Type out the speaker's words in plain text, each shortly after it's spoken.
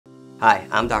Hi,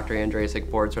 I'm Dr. Andrasik,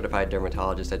 board-certified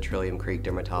dermatologist at Trillium Creek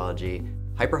Dermatology.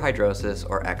 Hyperhidrosis,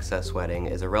 or excess sweating,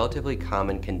 is a relatively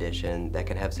common condition that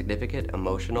can have significant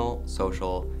emotional,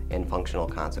 social, and functional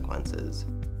consequences.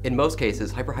 In most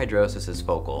cases, hyperhidrosis is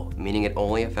focal, meaning it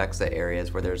only affects the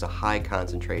areas where there's a high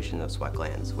concentration of sweat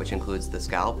glands, which includes the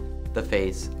scalp, the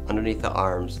face, underneath the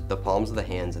arms, the palms of the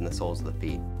hands, and the soles of the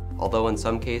feet. Although in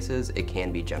some cases, it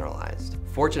can be generalized.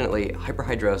 Fortunately,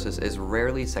 hyperhidrosis is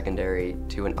rarely secondary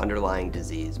to an underlying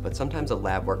disease, but sometimes a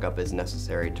lab workup is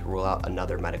necessary to rule out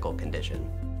another medical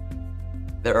condition.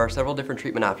 There are several different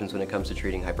treatment options when it comes to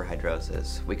treating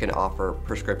hyperhidrosis. We can offer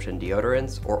prescription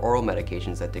deodorants or oral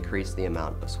medications that decrease the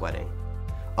amount of sweating.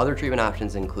 Other treatment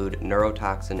options include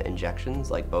neurotoxin injections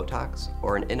like Botox,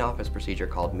 or an in-office procedure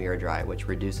called MiraDry, which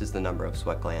reduces the number of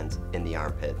sweat glands in the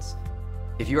armpits.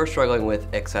 If you are struggling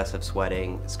with excessive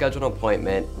sweating, schedule an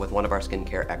appointment with one of our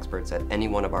skincare experts at any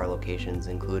one of our locations,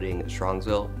 including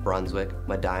Strongsville, Brunswick,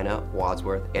 Medina,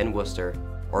 Wadsworth, and Worcester,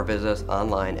 or visit us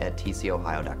online at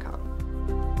tcohio.com.